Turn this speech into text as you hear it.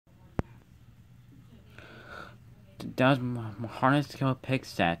does harness skill pick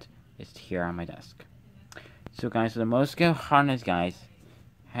set is here on my desk. So guys, so the most skill harness guys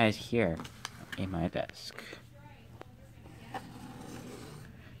has here in my desk.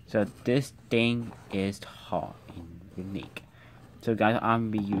 So this thing is tall and unique. So guys,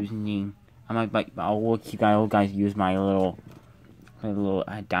 I'm gonna be using. I'll let you guys use my little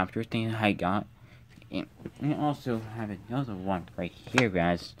adapter thing I got, and I also have another one right here,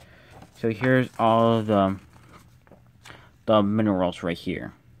 guys. So here's all of the minerals right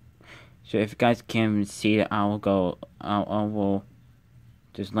here. So if you guys can see it, I will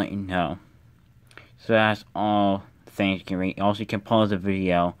just let you know. So that's all things you can read. Also, you can pause the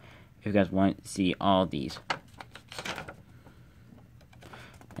video if you guys want to see all these.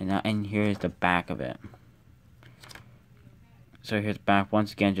 And here's the back of it. So here's the back.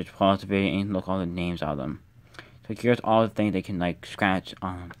 Once again, just pause the video and look all the names of them. So here's all the things they can like scratch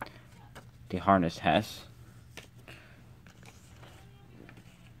on the hardness test.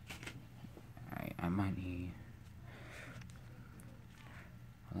 Alright, I might need.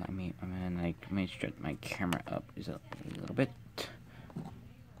 I'm gonna like let me stretch my camera up just a little bit.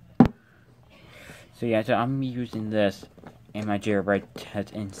 So yeah, so I'm using this in my jailbreak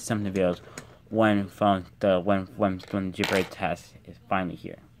test in some of the videos when the jailbreak test is finally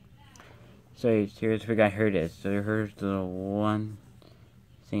here. So here's what I heard is. So here's the one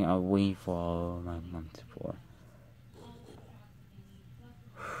thing I'll wait for all my months for.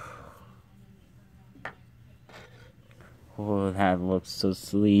 Oh, that looks so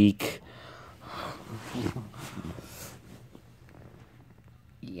sleek.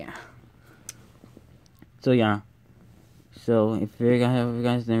 Yeah. So yeah. So if you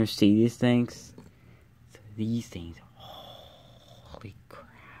guys never see these things, so these things, holy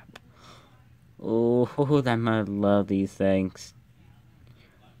crap! Oh, I might love these things.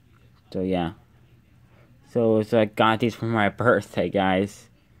 So yeah. So I got these for my birthday, guys.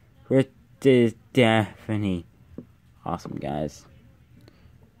 Which is definitely awesome, guys.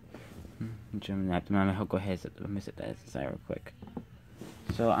 I'll go ahead and miss it that aside real quick.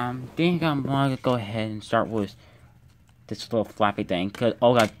 So I think I'm gonna go ahead and start with this little flappy thing. Cause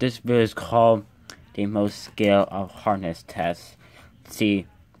oh god, this video is called the most scale of hardness test. See,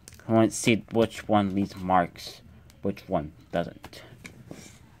 I want to see which one leaves marks, which one doesn't.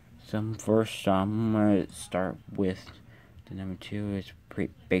 So first, I'm gonna start with the number 2. It's a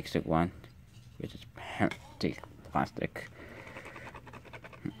pretty basic one, which is plastic.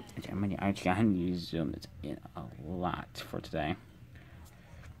 I'm gonna zoom this in a lot for today.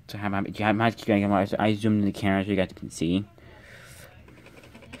 So I zoomed in the camera so you guys can see.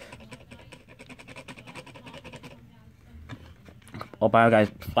 Oh, by the way,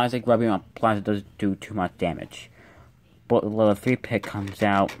 guys, plastic rubbing on plastic doesn't do too much damage. But the level 3 pick comes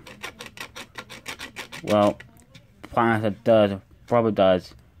out. Well, plastic does, rubber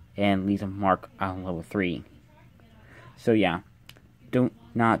does, and leaves a mark on level 3. So yeah, don't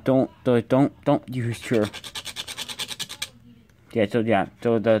use your. Yeah, so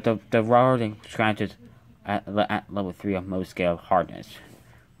the rubber thing scratches at level 3 of most scale hardness,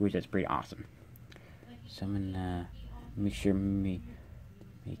 which is pretty awesome. So I'm gonna make sure I'm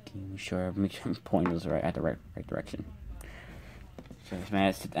pointing those right at the right direction. So I'm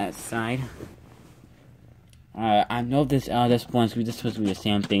gonna set that aside. I know this one's supposed to be the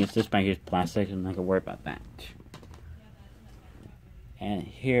same thing. It's just by here's plastic. I'm not gonna worry about that. And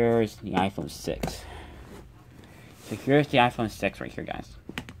here's the iPhone 6. So here's the iPhone 6 right here, guys.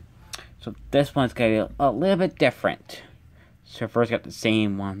 So this one's gonna be a little bit different. So first got the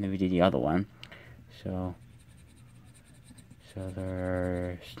same one that we did the other one. So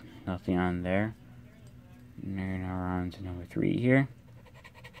there's nothing on there. And then now we're on to number 3 here.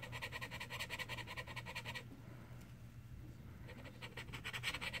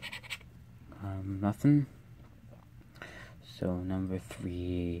 Nothing. So number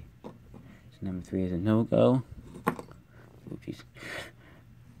 3. So number 3 is a no-go. Oopsies.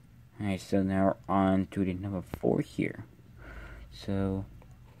 Alright, so now we're on to the number 4 here. So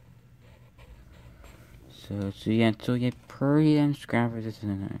yeah, pretty and scrap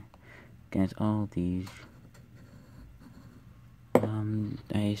resistant against all these.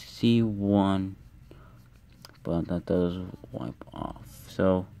 I see one, but that does wipe off.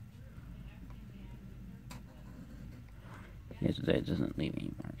 So yes, that doesn't leave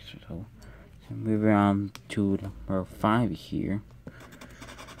any marks. So moving on to number 5 here.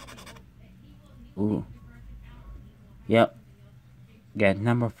 Ooh. Yep. Yeah,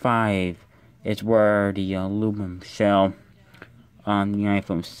 number 5 is where the aluminum shell on the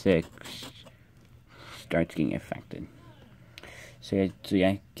iPhone 6 starts getting affected. So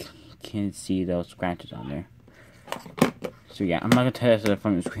yeah, you can see those scratches on there. So yeah, I'm not gonna test it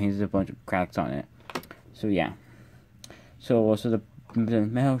from the screen. There's a bunch of cracks on it. So yeah. So the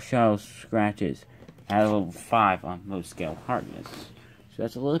metal shell scratches at level 5 on Mohs scale hardness. So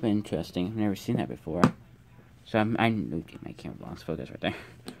that's a little bit interesting. I've never seen that before. So I okay, my camera belongs focus right there.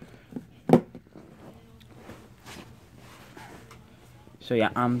 So yeah,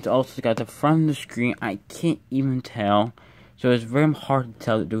 also got the front of the screen. I can't even tell. So it's very hard to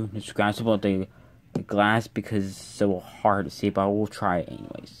tell doing the scratch about the glass because it's so hard to see. But I will try it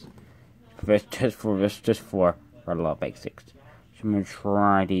anyways. Just for level basics. So I'm gonna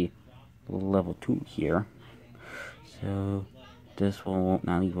try the level 2 here. So this one won't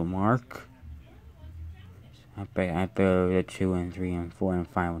not leave a mark. I bet the 2 and 3 and 4 and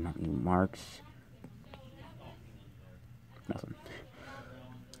 5 will not leave marks. Nothing.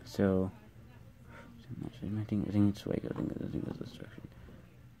 So I think it's way. I think it's this direction.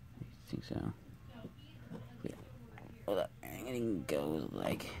 I think so. Yeah. Well, that everything goes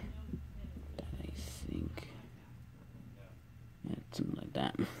like that. I think. Yeah, something like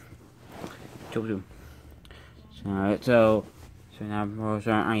that. So now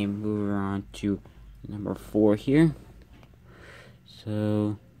I am moving on to number 4 here.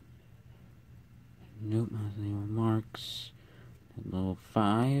 So nope, not any marks. Level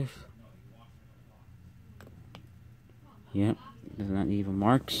 5. Yep, does not even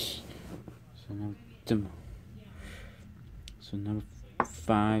marks. So number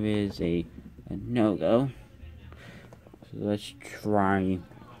 5 is a no-go. So let's try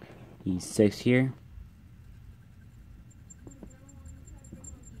E6 here.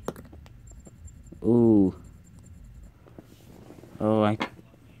 Ooh. Oh, I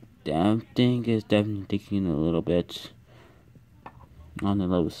think it's definitely taking a little bit on the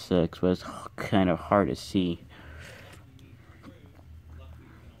level 6, but it's kind of hard to see.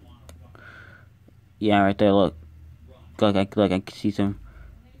 Yeah, right there, look. I can see some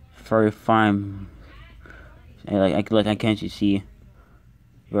very fine. I can actually see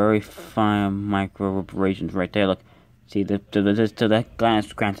very fine micro reverberations right there. Look, see that glass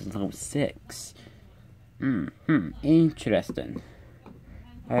scratch is level 6. Interesting.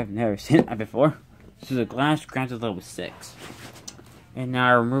 I've never seen that before. So the glass scratch is level 6. And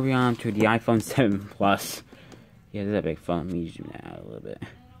now we're moving on to the iPhone 7 Plus. Yeah, this is a big phone. Let me zoom that out a little bit.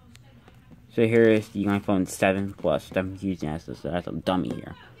 So here is the iPhone 7 Plus that I'm using as a dummy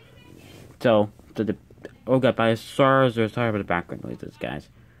here. So the oh god, by sorry about the background noises, guys.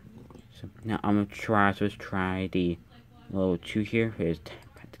 So now I'm gonna try. So let's try the level 2 here. Here's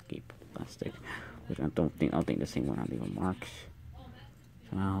the plastic, which I don't think the same one will leave marks.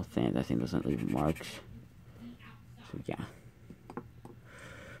 So I don't think that thing doesn't leave marks. So yeah.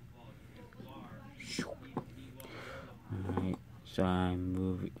 Alright, so I'm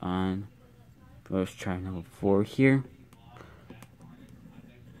moving on. Let's try number 4 here.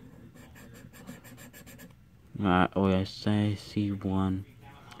 Oh yes, I see one.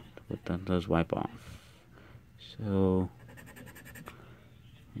 But that does wipe off. So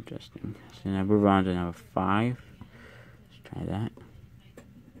interesting. So now move on to number 5. Let's try that.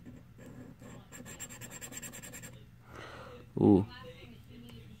 Ooh.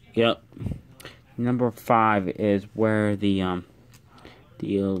 Yep. Number 5 is where the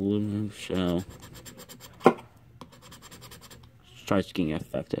aluminum shell starts getting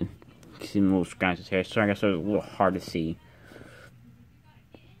affected. You can see little scratches here. So I guess it's a little hard to see.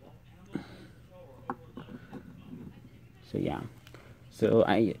 So yeah. So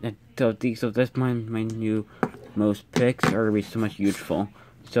that's my new Mohs picks are gonna be so much useful.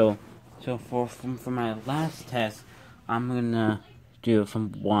 So for my last test, I'm gonna do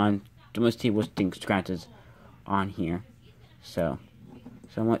from 1 to let's see what thing scratches on here. So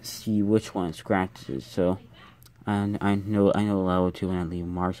let's see which one scratches. So and I know level 2 when I leave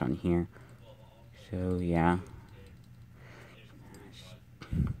marks on here. So yeah.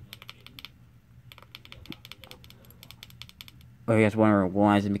 Oh yes,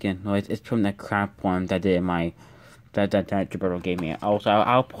 why is it making noise? It's from the crap one that did my that Gilberto gave me. Also,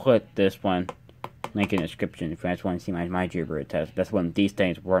 I'll put this one link in the description if you guys want to see my Gilberto test. That's when these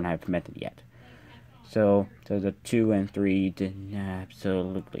things weren't implemented yet. So the 2 and 3 did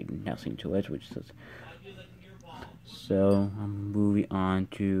absolutely nothing to it, which is so I'm moving on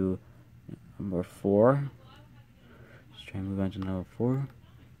to number 4. Let's try and move on to number 4.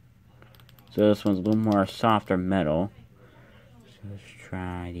 So this one's a little more softer metal. So let's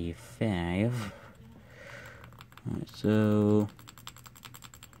try the 5. Alright, so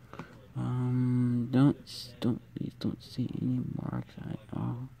don't see any marks at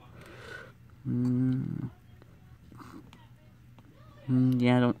all.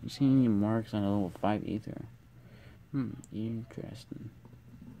 Yeah, I don't see any marks on level 5 either. Interesting.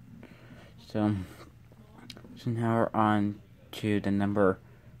 So now we're on to the number,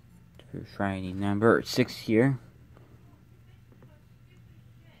 shiny number 6 here.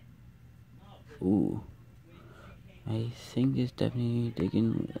 Ooh, I think it's definitely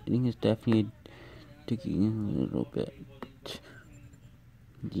digging. I think it's definitely digging in a little bit.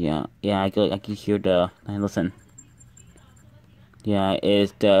 Yeah, I can hear the. Listen. Yeah,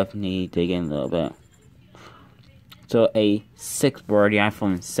 it's definitely digging a little bit. So a 6 for the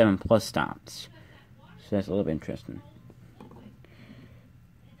iPhone 7 Plus stops. So that's a little bit interesting.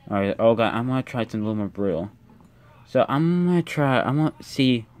 Alright, okay, I'm gonna try something a little more brutal. So I'm gonna try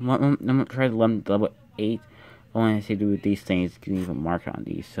the level 8. I wanna see do these things, can even mark on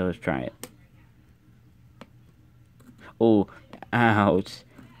these, so let's try it. Oh, ouch.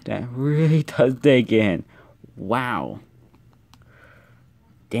 That really does dig in. Wow.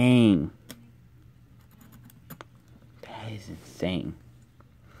 Dang. That is insane.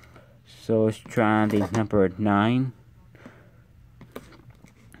 So let's try the number 9.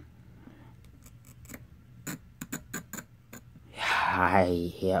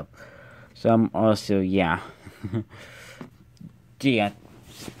 Yep. So I'm also, yeah. Yeah.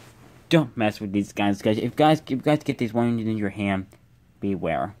 Don't mess with these guys, guys. If you guys get these ones in your hand,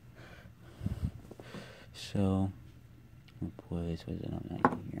 beware. So, oh boy, what is it on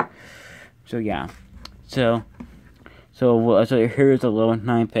here? So yeah. So here's the low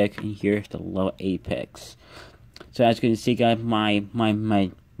 9 picks, and here's the low 8 picks. So as you can see, guys, my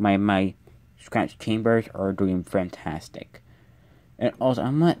scratch chambers are doing fantastic. And also, I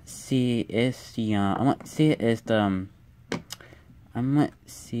might see is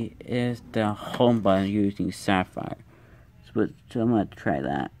the home button using Sapphire. So I'm gonna try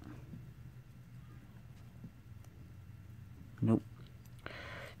that. Nope.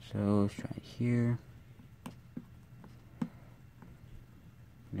 So let's try here.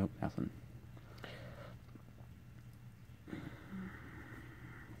 Nope, nothing.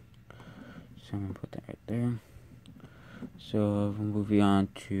 So I'm gonna put that right there. So we're moving on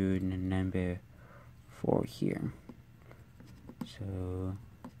to number 4 here. So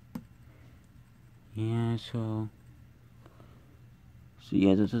yeah, so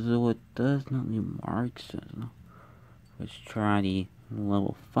yeah, this is what does not need marks. So let's try the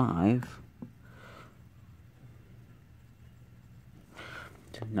level 5.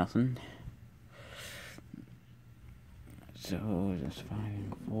 So nothing. So that's 5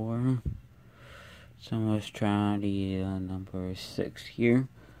 and 4. So let's try the number 6 here.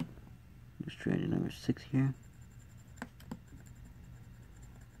 Let's try the number 6 here.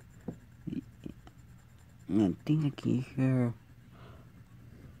 I think I can hear.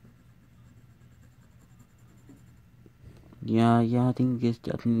 Yeah, I think it's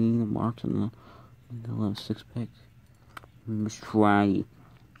definitely marked on the level 6 pick. Let's try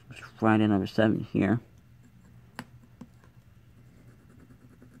the number 7 here.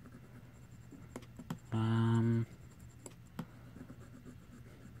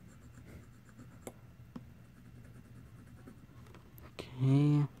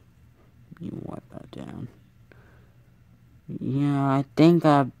 Okay. You wipe that down. Yeah, I think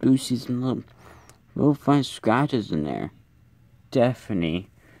I do see some little fine scratches in there. Definitely.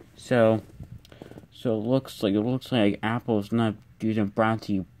 So it looks like Apple's not using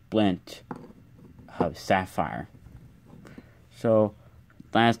Bounty blend of Sapphire. So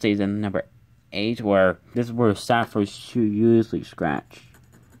lastly, the number 8, where this is where Sapphire should usually scratch.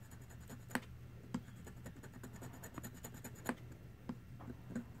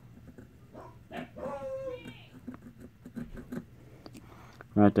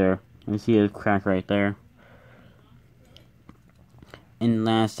 Right there. I see a crack right there. And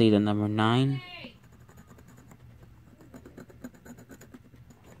lastly, the number 9.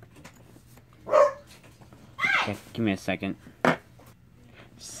 Okay, give me a second.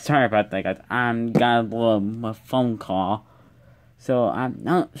 Sorry about that, guys. Got a phone call. So I'm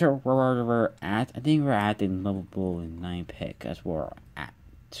not sure where we're at. I think we're at the level 9 pick. That's where we're at.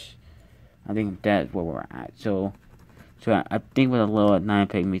 I think that's where we're at. So I think with a low 9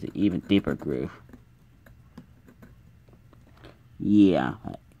 pick means an even deeper groove. Yeah,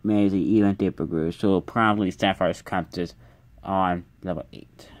 maybe an even deeper groove. So probably Sapphire's captures on level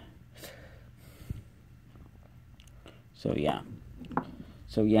 8. So yeah.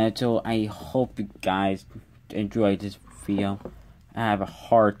 So I hope you guys enjoyed this video. I have a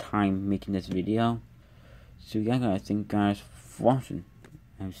hard time making this video. So yeah, guys, thank you guys for watching.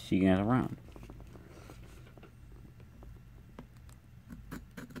 And see you guys around.